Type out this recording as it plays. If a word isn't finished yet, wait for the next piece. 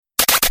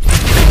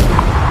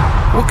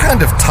What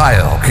kind of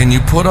tile can you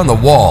put on the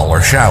wall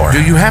or shower?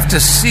 Do you have to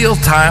seal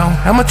tile?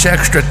 How much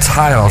extra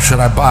tile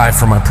should I buy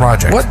for my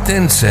project? What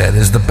thinset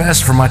is the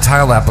best for my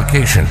tile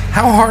application?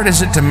 How hard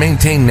is it to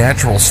maintain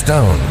natural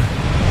stone?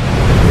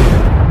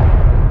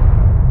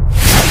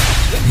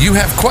 You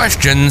have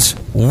questions,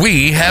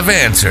 we have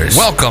answers.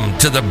 Welcome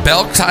to the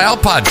Belk Tile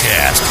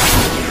Podcast.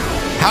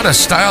 How to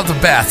style the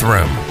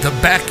bathroom, the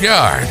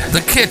backyard,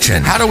 the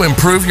kitchen. How to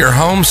improve your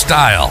home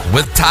style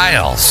with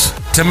tiles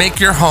to make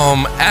your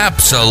home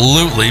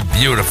absolutely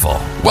beautiful.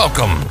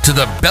 Welcome to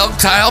the Belk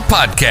Tile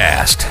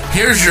Podcast.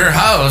 Here's your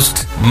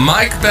host,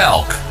 Mike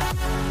Belk.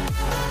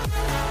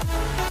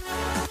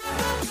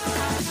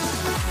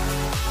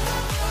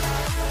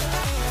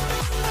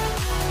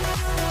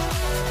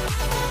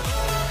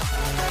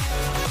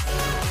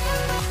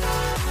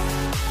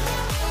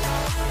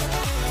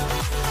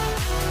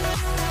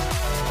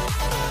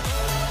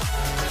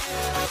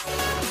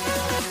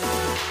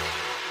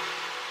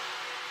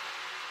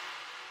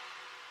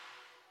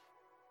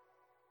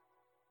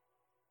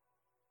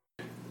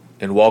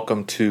 And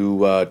welcome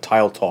to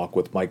Tile Talk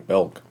with Mike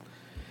Belk.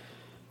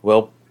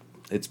 Well,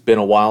 it's been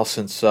a while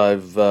since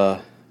I've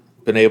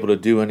been able to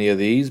do any of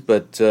these,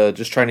 but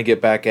just trying to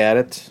get back at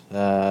it.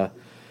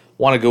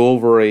 Want to go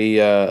over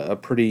a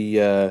pretty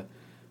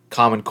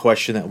common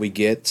question that we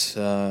get,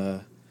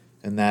 and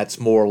that's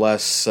more or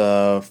less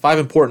 5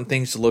 important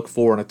things to look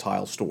for in a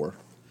tile store.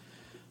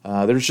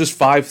 There's just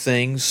 5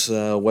 things,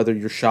 whether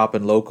you're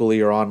shopping locally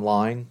or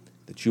online,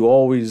 that you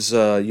always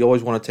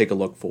want to take a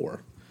look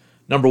for.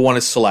 Number 1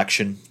 is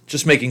selection.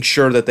 Just making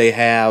sure that they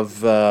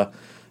have, a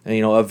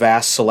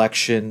vast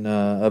selection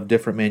of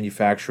different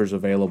manufacturers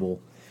available.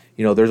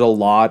 You know, there's a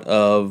lot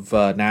of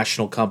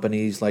national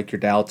companies like your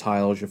Dow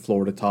Tiles, your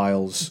Florida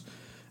Tiles,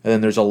 and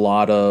then there's a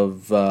lot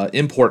of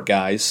import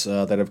guys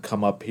that have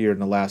come up here in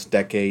the last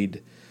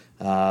decade,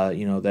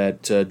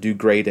 that do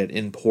great at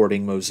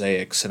importing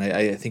mosaics. And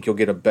I think you'll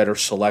get a better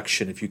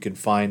selection if you can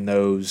find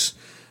those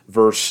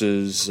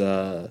versus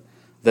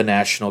the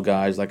national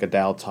guys like a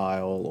Dow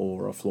Tile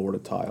or a Florida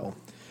Tile.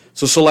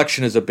 So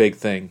selection is a big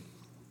thing.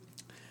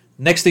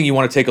 Next thing you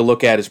want to take a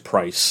look at is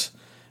price.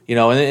 You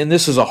know, and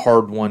this is a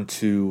hard one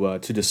to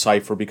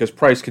decipher because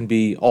price can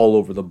be all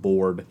over the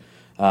board.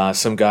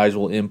 Some guys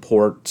will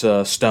import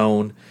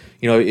stone.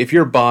 You know, if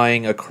you're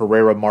buying a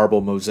Carrara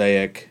marble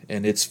mosaic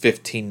and it's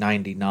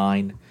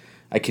 $15.99,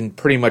 I can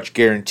pretty much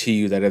guarantee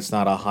you that it's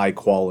not a high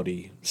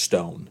quality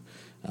stone.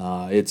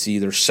 It's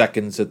either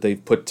seconds that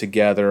they've put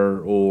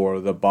together or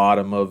the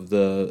bottom of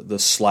the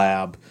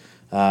slab.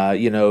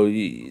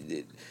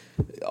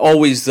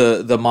 Always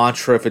the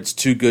mantra, if it's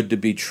too good to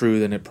be true,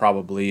 then it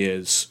probably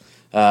is.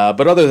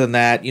 But other than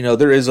that,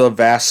 there is a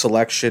vast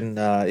selection.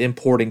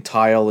 Importing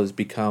tile has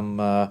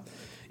become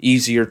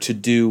easier to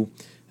do.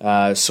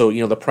 So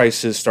the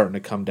price is starting to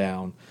come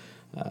down.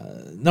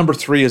 Number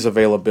 3 is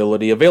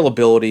availability.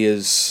 Availability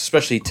is,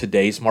 especially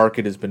today's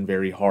market, has been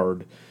very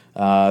hard.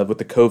 With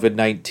the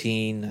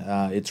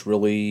COVID-19, it's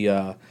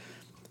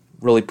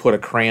really put a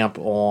cramp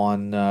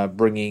on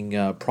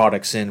bringing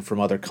products in from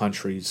other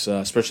countries,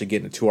 especially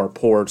getting it to our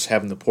ports,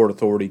 having the Port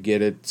Authority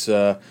get it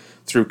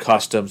through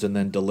customs and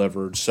then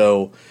delivered.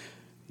 So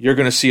you're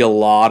going to see a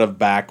lot of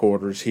back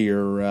orders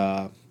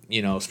here,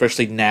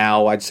 especially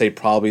now, I'd say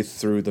probably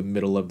through the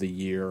middle of the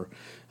year.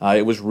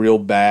 It was real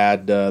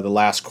bad the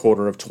last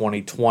quarter of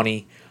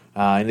 2020.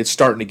 And it's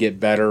starting to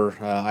get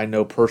better. I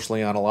know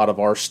personally on a lot of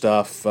our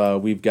stuff,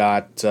 we've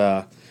got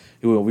a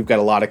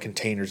lot of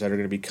containers that are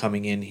going to be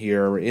coming in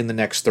here in the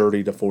next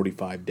 30 to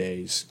 45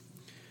 days.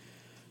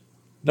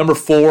 Number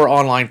 4,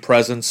 online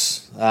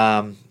presence.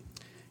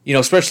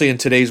 Especially in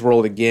today's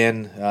world,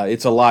 again,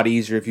 it's a lot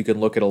easier if you can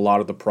look at a lot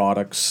of the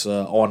products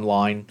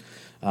online.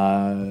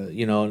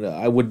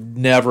 I would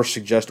never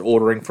suggest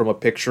ordering from a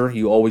picture.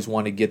 You always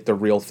want to get the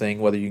real thing,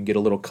 whether you can get a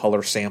little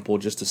color sample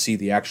just to see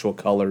the actual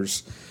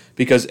colors,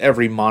 because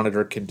every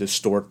monitor can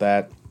distort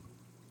that.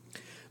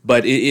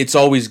 But it's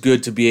always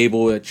good to be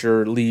able at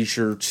your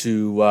leisure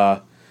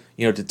to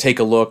take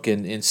a look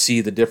and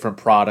see the different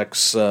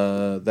products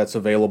that's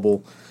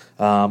available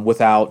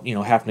without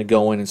having to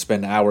go in and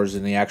spend hours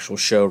in the actual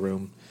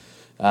showroom.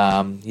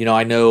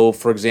 I know,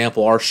 for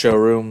example, our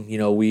showroom,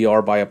 we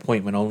are by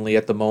appointment only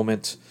at the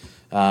moment.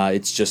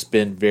 It's just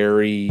been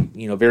very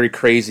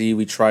crazy.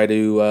 We try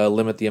to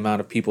limit the amount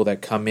of people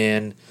that come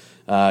in,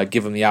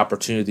 give them the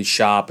opportunity to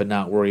shop and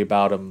not worry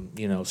about them,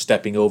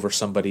 stepping over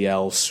somebody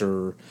else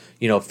or,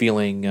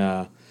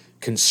 feeling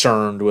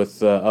concerned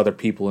with other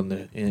people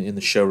in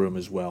the showroom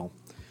as well.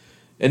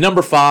 And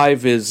number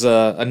 5 is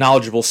a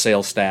knowledgeable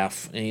sales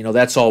staff. And,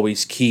 that's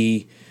always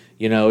key.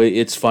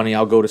 It's funny.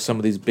 I'll go to some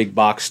of these big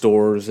box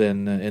stores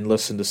and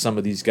listen to some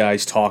of these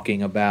guys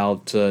talking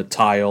about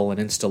tile and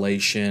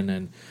installation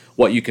and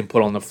what you can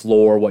put on the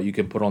floor, what you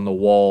can put on the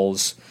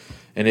walls.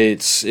 And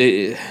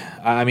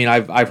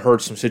I've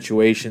heard some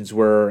situations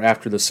where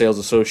after the sales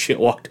associate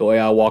walked away,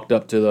 I walked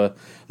up to the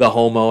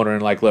homeowner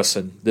and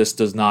listen, this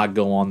does not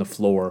go on the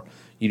floor.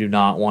 You do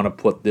not want to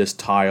put this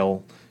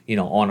tile,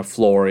 on a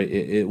floor.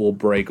 It will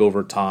break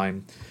over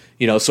time.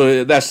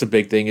 So that's the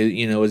big thing,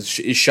 is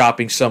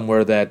shopping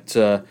somewhere that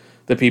the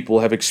people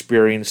have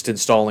experienced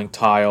installing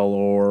tile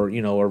or,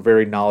 are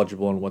very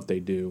knowledgeable in what they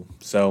do.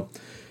 So,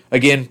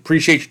 again,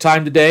 appreciate your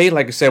time today.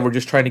 Like I said, we're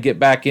just trying to get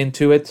back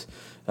into it.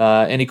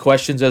 Any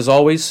questions, as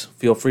always,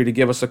 feel free to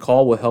give us a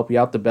call. We'll help you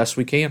out the best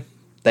we can.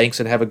 Thanks,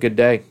 and have a good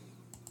day.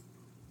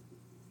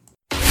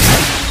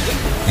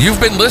 You've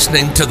been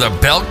listening to the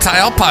Belk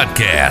Tile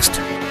Podcast.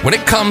 When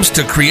it comes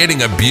to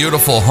creating a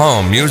beautiful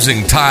home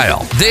using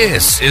tile,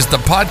 this is the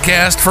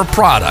podcast for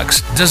products,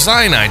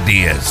 design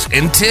ideas,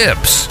 and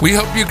tips. We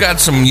hope you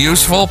got some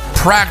useful,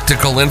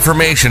 practical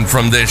information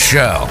from this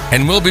show,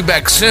 and we'll be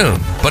back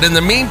soon. But in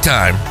the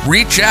meantime,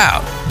 reach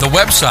out. The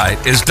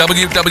website is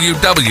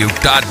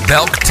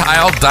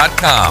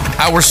www.belktile.com.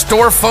 Our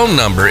store phone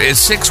number is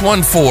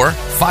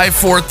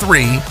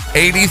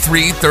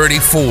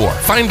 614-543-8334.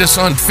 Find us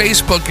on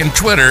Facebook and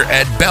Twitter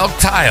at Belk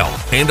Tile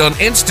and on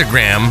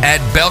Instagram at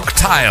Belk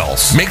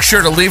Tiles. Make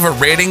sure to leave a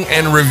rating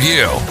and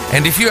review.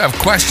 And if you have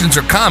questions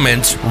or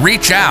comments,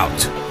 reach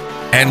out.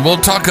 And we'll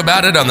talk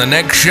about it on the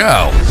next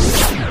show.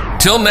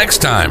 Till next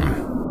time.